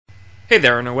Hey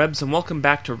there, interwebs, and welcome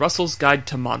back to Russell's Guide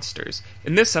to Monsters.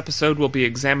 In this episode, we'll be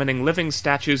examining living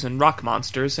statues and rock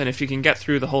monsters, and if you can get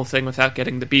through the whole thing without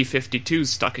getting the B-52s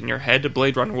stuck in your head, a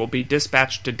Blade Runner will be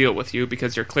dispatched to deal with you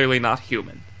because you're clearly not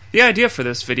human. The idea for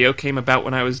this video came about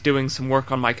when I was doing some work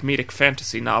on my comedic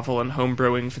fantasy novel and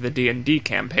homebrewing for the D&D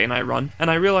campaign I run, and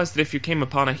I realized that if you came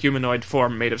upon a humanoid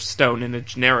form made of stone in a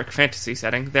generic fantasy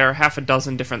setting, there are half a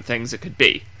dozen different things it could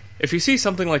be. If you see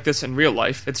something like this in real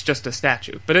life, it's just a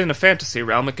statue, but in a fantasy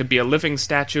realm it could be a living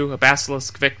statue, a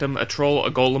basilisk victim, a troll, a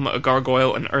golem, a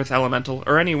gargoyle, an earth elemental,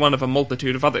 or any one of a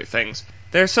multitude of other things.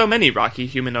 There are so many rocky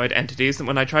humanoid entities that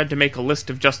when I tried to make a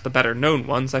list of just the better known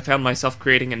ones, I found myself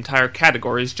creating entire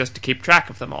categories just to keep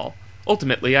track of them all.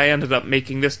 Ultimately, I ended up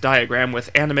making this diagram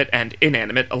with animate and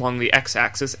inanimate along the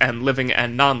x-axis and living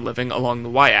and non-living along the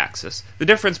y-axis. The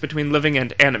difference between living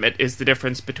and animate is the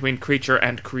difference between creature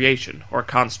and creation, or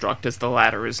construct as the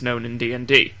latter is known in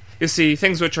D&D. You see,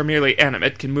 things which are merely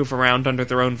animate can move around under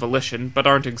their own volition, but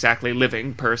aren't exactly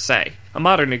living per se. A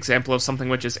modern example of something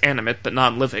which is animate but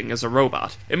non-living is a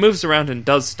robot. It moves around and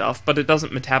does stuff, but it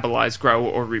doesn't metabolize, grow,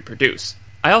 or reproduce.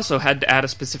 I also had to add a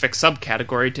specific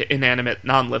subcategory to inanimate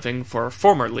non-living for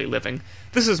formerly living.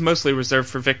 This is mostly reserved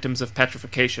for victims of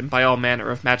petrification by all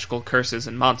manner of magical curses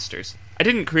and monsters. I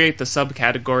didn't create the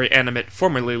subcategory animate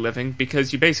formerly living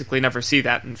because you basically never see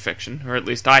that in fiction, or at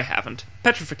least I haven't.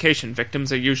 Petrification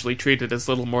victims are usually treated as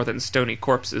little more than stony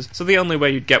corpses, so the only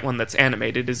way you'd get one that's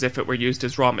animated is if it were used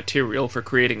as raw material for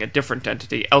creating a different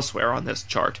entity elsewhere on this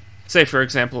chart. Say, for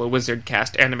example, a wizard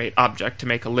cast animate object to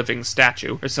make a living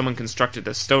statue, or someone constructed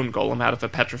a stone golem out of a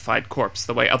petrified corpse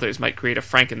the way others might create a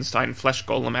Frankenstein flesh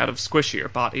golem out of squishier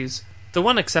bodies. The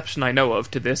one exception I know of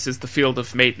to this is the Field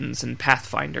of Maidens in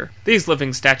Pathfinder. These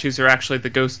living statues are actually the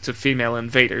ghosts of female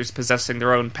invaders possessing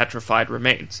their own petrified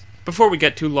remains. Before we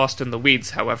get too lost in the weeds,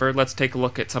 however, let's take a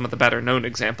look at some of the better-known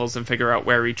examples and figure out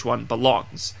where each one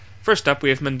belongs. First up,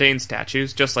 we have mundane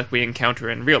statues, just like we encounter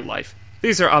in real life.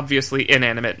 These are obviously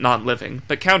inanimate, non-living,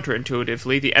 but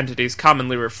counterintuitively, the entities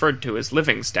commonly referred to as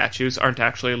living statues aren't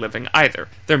actually living either.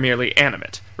 They're merely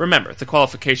animate. Remember, the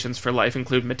qualifications for life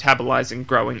include metabolizing,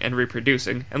 growing, and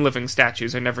reproducing, and living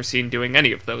statues are never seen doing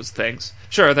any of those things.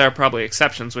 Sure, there are probably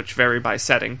exceptions which vary by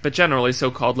setting, but generally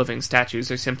so-called living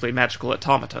statues are simply magical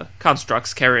automata,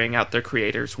 constructs carrying out their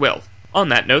creator's will. On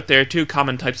that note, there are two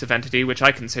common types of entity which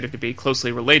I consider to be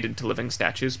closely related to living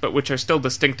statues, but which are still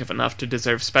distinctive enough to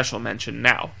deserve special mention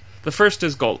now. The first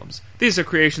is golems. These are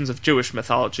creations of Jewish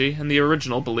mythology, and the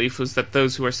original belief was that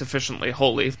those who are sufficiently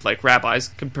holy, like rabbis,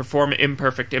 can perform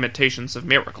imperfect imitations of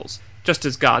miracles. Just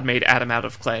as God made Adam out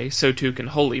of clay, so too can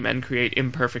holy men create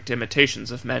imperfect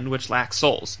imitations of men which lack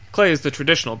souls. Clay is the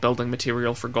traditional building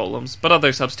material for golems, but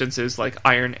other substances like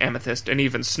iron, amethyst, and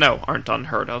even snow aren't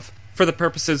unheard of. For the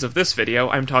purposes of this video,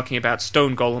 I'm talking about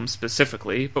stone golems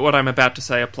specifically, but what I'm about to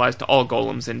say applies to all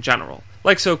golems in general.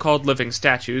 Like so-called living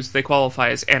statues, they qualify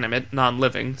as animate,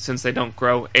 non-living, since they don't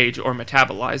grow, age, or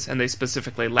metabolize, and they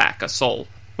specifically lack a soul.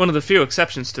 One of the few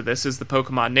exceptions to this is the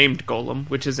Pokemon named Golem,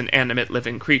 which is an animate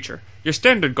living creature. Your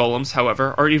standard golems,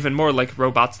 however, are even more like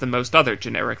robots than most other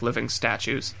generic living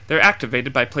statues. They're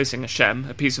activated by placing a shem,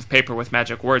 a piece of paper with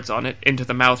magic words on it, into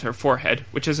the mouth or forehead,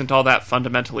 which isn't all that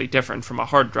fundamentally different from a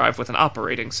hard drive with an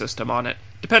operating system on it.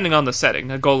 Depending on the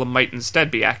setting, a golem might instead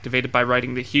be activated by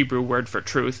writing the Hebrew word for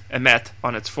truth, emet,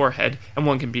 on its forehead, and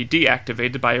one can be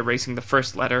deactivated by erasing the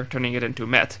first letter, turning it into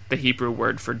met, the Hebrew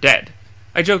word for dead.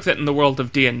 I joke that in the world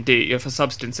of D&D, if a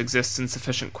substance exists in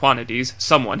sufficient quantities,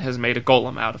 someone has made a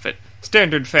golem out of it.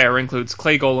 Standard fare includes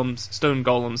clay golems, stone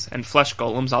golems, and flesh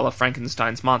golems a la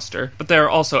Frankenstein's monster, but there are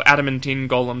also adamantine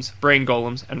golems, brain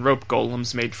golems, and rope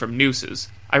golems made from nooses.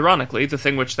 Ironically, the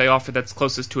thing which they offer that's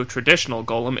closest to a traditional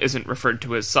golem isn't referred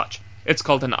to as such. It's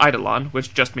called an eidolon,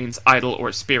 which just means idol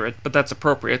or spirit, but that's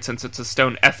appropriate since it's a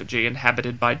stone effigy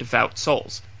inhabited by devout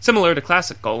souls. Similar to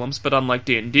classic golems, but unlike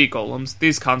D&D golems,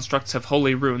 these constructs have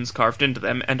holy runes carved into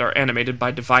them and are animated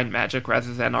by divine magic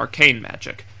rather than arcane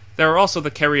magic. There are also the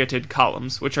caryatid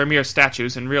columns, which are mere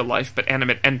statues in real life but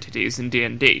animate entities in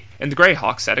D&D. In the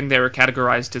Greyhawk setting, they were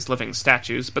categorized as living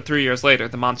statues, but 3 years later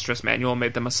the Monstrous Manual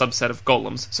made them a subset of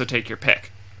golems, so take your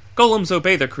pick. Golems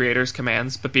obey their creator's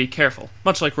commands, but be careful.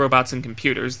 Much like robots and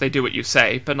computers, they do what you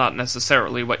say, but not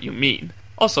necessarily what you mean.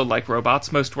 Also, like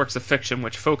robots, most works of fiction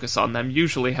which focus on them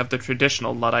usually have the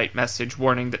traditional Luddite message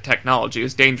warning that technology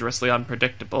is dangerously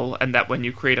unpredictable, and that when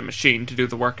you create a machine to do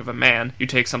the work of a man, you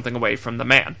take something away from the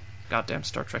man. Goddamn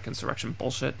Star Trek Insurrection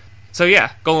bullshit. So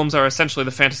yeah, golems are essentially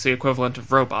the fantasy equivalent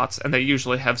of robots, and they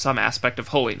usually have some aspect of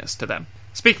holiness to them.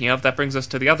 Speaking of, that brings us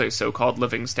to the other so-called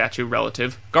living statue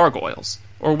relative, gargoyles.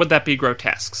 Or would that be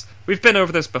grotesques? We've been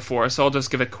over this before, so I'll just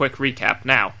give a quick recap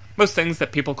now. Most things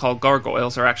that people call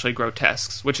gargoyles are actually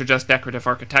grotesques, which are just decorative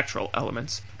architectural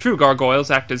elements. True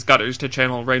gargoyles act as gutters to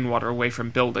channel rainwater away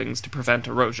from buildings to prevent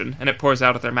erosion, and it pours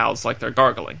out of their mouths like they're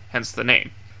gargling, hence the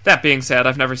name. That being said,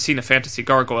 I've never seen a fantasy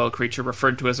gargoyle creature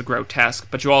referred to as a grotesque,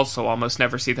 but you also almost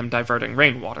never see them diverting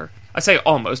rainwater. I say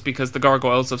almost because the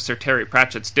gargoyles of Sir Terry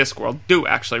Pratchett's Discworld do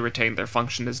actually retain their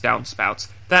function as downspouts.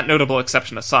 That notable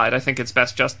exception aside, I think it's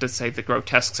best just to say that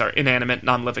grotesques are inanimate,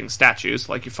 non-living statues,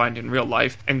 like you find in real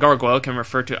life, and gargoyle can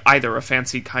refer to either a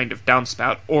fancy kind of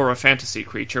downspout or a fantasy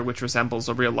creature which resembles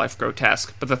a real-life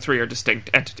grotesque, but the three are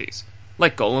distinct entities.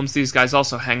 Like golems, these guys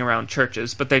also hang around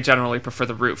churches, but they generally prefer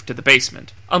the roof to the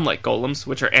basement. Unlike golems,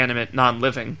 which are animate,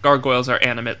 non-living, gargoyles are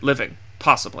animate, living.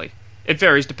 Possibly. It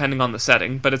varies depending on the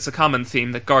setting, but it's a common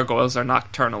theme that gargoyles are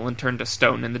nocturnal and turn to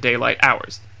stone in the daylight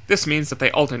hours. This means that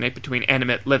they alternate between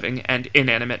animate, living, and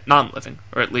inanimate, non-living,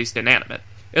 or at least inanimate.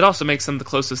 It also makes them the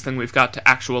closest thing we've got to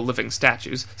actual living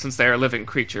statues, since they are living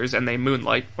creatures and they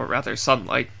moonlight, or rather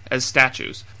sunlight, as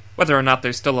statues. Whether or not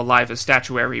they're still alive as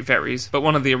statuary varies, but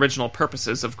one of the original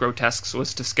purposes of grotesques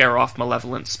was to scare off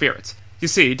malevolent spirits. You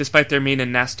see, despite their mean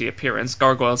and nasty appearance,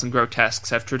 gargoyles and grotesques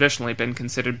have traditionally been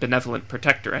considered benevolent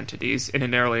protector entities in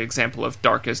an early example of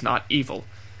dark is not evil.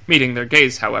 Meeting their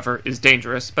gaze, however, is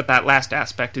dangerous, but that last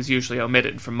aspect is usually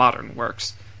omitted from modern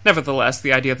works. Nevertheless,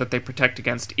 the idea that they protect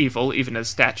against evil, even as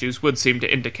statues, would seem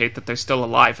to indicate that they're still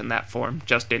alive in that form,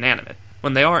 just inanimate.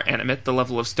 When they are animate, the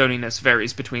level of stoniness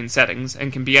varies between settings,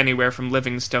 and can be anywhere from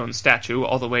living stone statue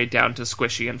all the way down to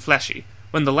squishy and fleshy.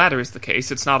 When the latter is the case,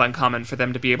 it's not uncommon for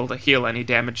them to be able to heal any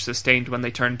damage sustained when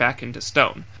they turn back into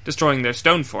stone. Destroying their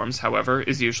stone forms, however,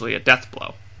 is usually a death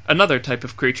blow. Another type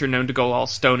of creature known to go all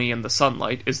stony in the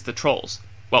sunlight is the trolls.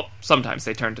 Well, sometimes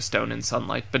they turn to stone in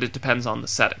sunlight, but it depends on the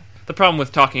setting. The problem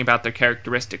with talking about their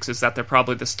characteristics is that they're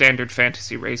probably the standard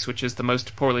fantasy race which is the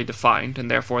most poorly defined and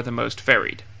therefore the most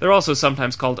varied. They're also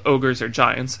sometimes called ogres or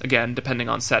giants, again depending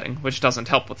on setting, which doesn't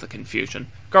help with the confusion.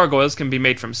 Gargoyles can be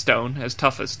made from stone, as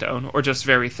tough as stone, or just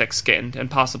very thick-skinned,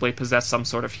 and possibly possess some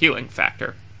sort of healing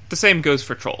factor. The same goes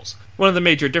for trolls. One of the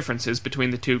major differences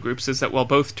between the two groups is that while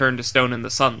both turn to stone in the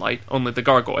sunlight, only the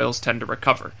gargoyles tend to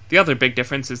recover. The other big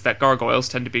difference is that gargoyles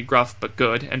tend to be gruff but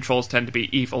good, and trolls tend to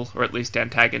be evil, or at least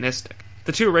antagonistic.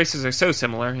 The two races are so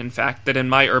similar, in fact, that in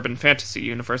my urban fantasy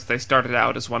universe they started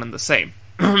out as one and the same.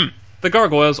 The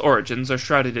gargoyles' origins are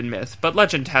shrouded in myth, but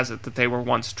legend has it that they were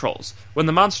once trolls. When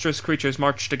the monstrous creatures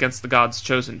marched against the gods'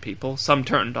 chosen people, some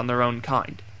turned on their own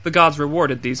kind. The gods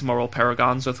rewarded these moral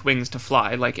paragons with wings to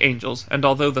fly, like angels, and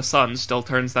although the sun still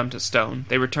turns them to stone,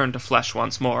 they return to flesh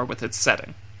once more with its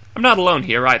setting. I'm not alone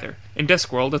here, either. In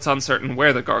Discworld, it's uncertain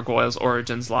where the gargoyles'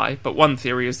 origins lie, but one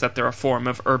theory is that they're a form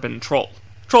of urban troll.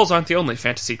 Trolls aren't the only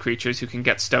fantasy creatures who can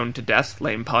get stoned to death,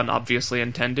 lame pun obviously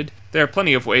intended. There are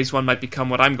plenty of ways one might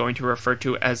become what I'm going to refer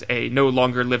to as a no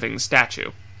longer living statue.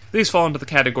 These fall into the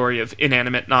category of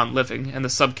inanimate non-living, and the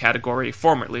subcategory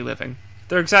formerly living.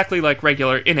 They're exactly like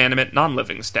regular inanimate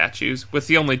non-living statues, with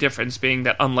the only difference being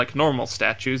that unlike normal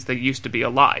statues, they used to be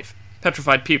alive.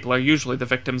 Petrified people are usually the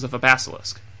victims of a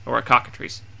basilisk, or a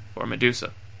cockatrice, or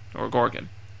Medusa, or Gorgon,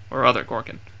 or other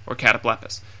Gorgon, or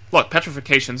Epp-Leppel. Look,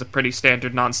 petrification's a pretty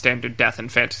standard non-standard death in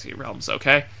fantasy realms,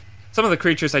 okay? Some of the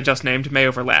creatures I just named may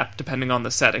overlap, depending on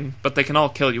the setting, but they can all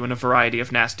kill you in a variety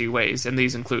of nasty ways, and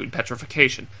these include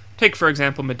petrification. Take, for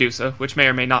example, Medusa, which may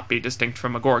or may not be distinct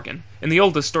from a Gorgon. In the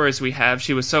oldest stories we have,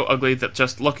 she was so ugly that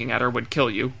just looking at her would kill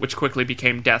you, which quickly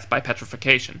became death by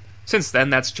petrification. Since then,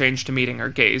 that's changed to meeting her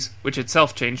gaze, which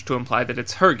itself changed to imply that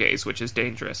it's her gaze which is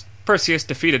dangerous. Perseus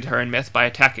defeated her in myth by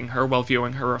attacking her while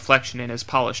viewing her reflection in his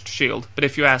polished shield, but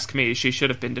if you ask me, she should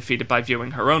have been defeated by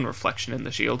viewing her own reflection in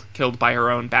the shield, killed by her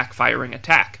own backfiring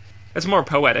attack. It's more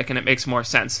poetic and it makes more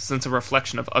sense, since a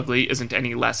reflection of ugly isn't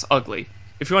any less ugly.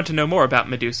 If you want to know more about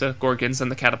Medusa, Gorgons,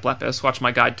 and the Epp-Leppel, watch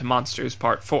my Guide to Monsters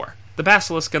Part 4. The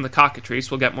basilisk and the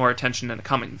cockatrice will get more attention in a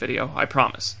coming video, I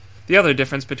promise. The other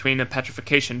difference between a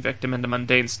petrification victim and a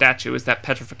mundane statue is that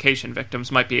petrification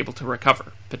victims might be able to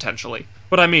recover, potentially.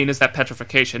 What I mean is that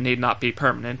petrification need not be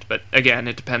permanent, but again,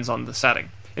 it depends on the setting.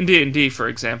 In D&D, for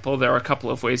example, there are a couple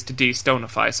of ways to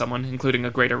de-stonify someone, including a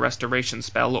greater restoration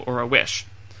spell or a wish.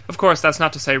 Of course, that's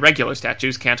not to say regular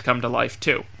statues can't come to life,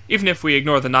 too. Even if we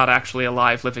ignore the not actually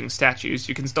alive living statues,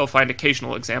 you can still find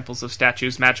occasional examples of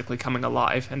statues magically coming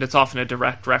alive, and it's often a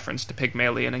direct reference to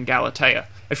Pygmalion and Galatea.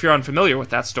 If you're unfamiliar with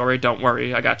that story, don't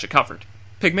worry, I got you covered.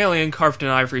 Pygmalion carved an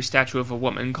ivory statue of a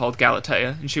woman called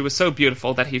Galatea, and she was so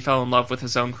beautiful that he fell in love with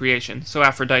his own creation, so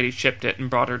Aphrodite shipped it and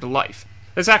brought her to life.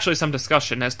 There's actually some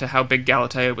discussion as to how big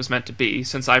Galatea was meant to be,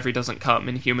 since ivory doesn't come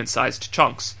in human-sized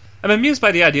chunks. I'm amused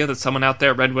by the idea that someone out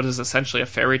there read what is essentially a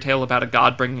fairy tale about a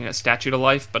god bringing a statue to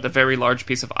life, but a very large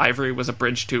piece of ivory was a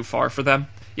bridge too far for them.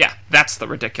 Yeah, that's the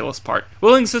ridiculous part.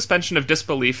 Willing suspension of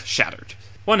disbelief shattered.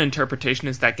 One interpretation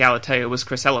is that Galatea was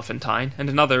chryselephantine, and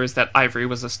another is that ivory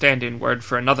was a stand-in word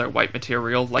for another white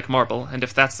material, like marble, and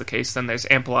if that's the case, then there's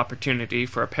ample opportunity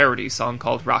for a parody song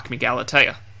called Rock Me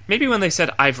Galatea. Maybe when they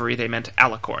said ivory, they meant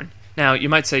alicorn. Now, you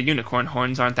might say unicorn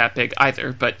horns aren't that big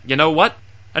either, but you know what?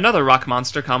 Another rock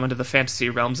monster common to the fantasy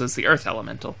realms is the earth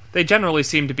elemental. They generally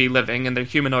seem to be living, and they're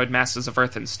humanoid masses of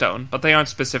earth and stone, but they aren't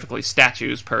specifically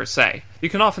statues per se. You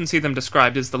can often see them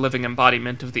described as the living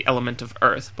embodiment of the element of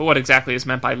earth, but what exactly is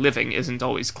meant by living isn't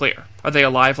always clear. Are they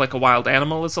alive like a wild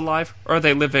animal is alive, or are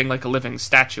they living like a living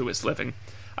statue is living?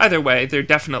 Either way, they're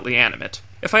definitely animate.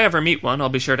 If I ever meet one, I'll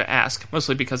be sure to ask,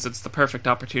 mostly because it's the perfect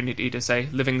opportunity to say,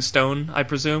 living stone, I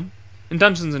presume? In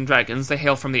Dungeons & Dragons, they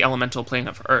hail from the elemental plane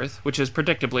of Earth, which is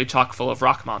predictably chock full of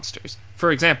rock monsters.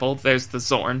 For example, there's the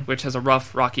Zorn, which has a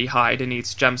rough, rocky hide and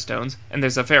eats gemstones, and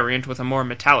there's a variant with a more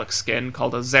metallic skin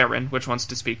called a Zarin, which wants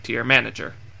to speak to your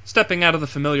manager. Stepping out of the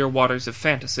familiar waters of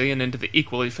fantasy and into the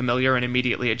equally familiar and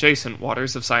immediately adjacent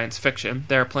waters of science fiction,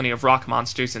 there are plenty of rock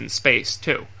monsters in space,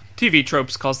 too. TV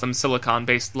Tropes calls them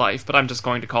silicon-based life, but I'm just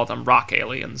going to call them rock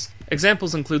aliens.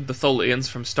 Examples include the Tholians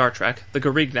from Star Trek, the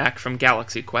Garignac from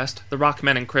Galaxy Quest, the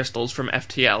Rockmen and Crystals from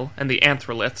FTL, and the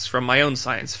Anthroliths from my own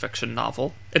science fiction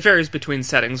novel. It varies between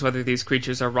settings whether these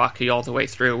creatures are rocky all the way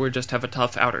through or just have a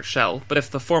tough outer shell, but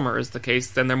if the former is the case,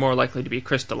 then they're more likely to be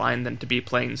crystalline than to be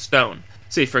plain stone.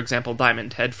 See, for example,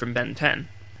 Diamond Head from Ben 10.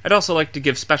 I'd also like to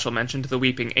give special mention to the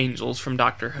Weeping Angels from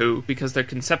Doctor Who, because they're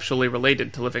conceptually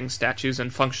related to living statues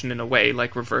and function in a way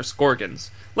like reverse Gorgons.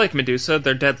 Like Medusa,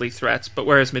 they're deadly threats, but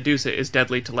whereas Medusa is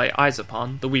deadly to lay eyes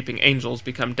upon, the Weeping Angels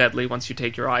become deadly once you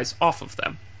take your eyes off of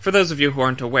them. For those of you who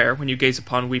aren't aware, when you gaze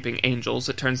upon Weeping Angels,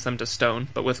 it turns them to stone,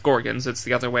 but with Gorgons, it's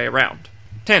the other way around.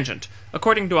 Tangent.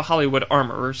 According to a Hollywood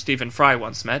armorer Stephen Fry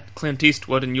once met, Clint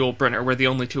Eastwood and Yul Brynner were the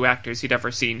only two actors he'd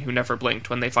ever seen who never blinked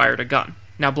when they fired a gun.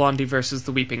 Now Blondie vs.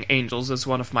 the Weeping Angels is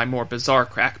one of my more bizarre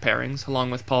crack pairings,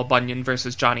 along with Paul Bunyan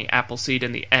vs. Johnny Appleseed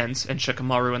and the Ents, and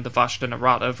Shikamaru and the Vashta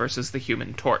Narada vs. the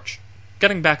Human Torch.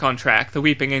 Getting back on track, the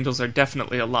Weeping Angels are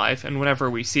definitely alive, and whenever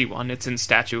we see one, it's in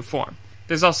statue form.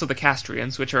 There's also the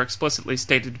Castrians, which are explicitly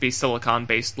stated to be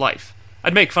silicon-based life.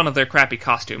 I'd make fun of their crappy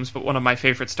costumes, but one of my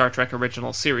favorite Star Trek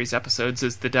original series episodes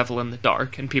is The Devil in the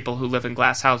Dark, and people who live in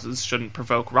glass houses shouldn't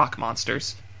provoke rock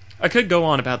monsters. I could go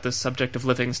on about this subject of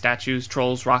living statues,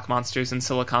 trolls, rock monsters, and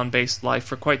silicon-based life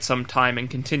for quite some time and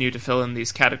continue to fill in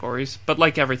these categories, but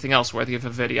like everything else worthy of a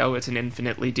video, it's an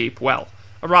infinitely deep well.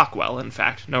 A rock well, in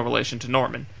fact, no relation to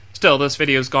Norman. Still, this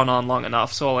video's gone on long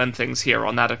enough, so I'll end things here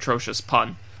on that atrocious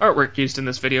pun. Artwork used in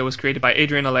this video was created by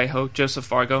Adrian Alejo, Joseph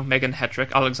Fargo, Megan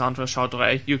Hetrick, Alexandra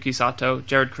Chaudray, Yuki Sato,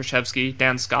 Jared Kraszewski,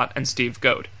 Dan Scott, and Steve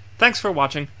Goad. Thanks for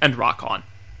watching, and rock on.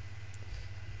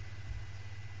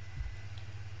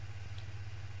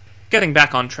 Getting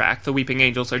back on track, the Weeping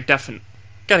Angels are definitely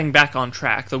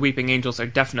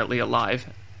alive.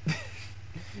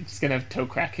 Just gonna have toe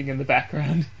cracking in the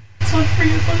background. It's one for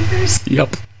you bunkers.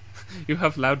 Yup. You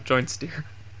have loud joints, dear.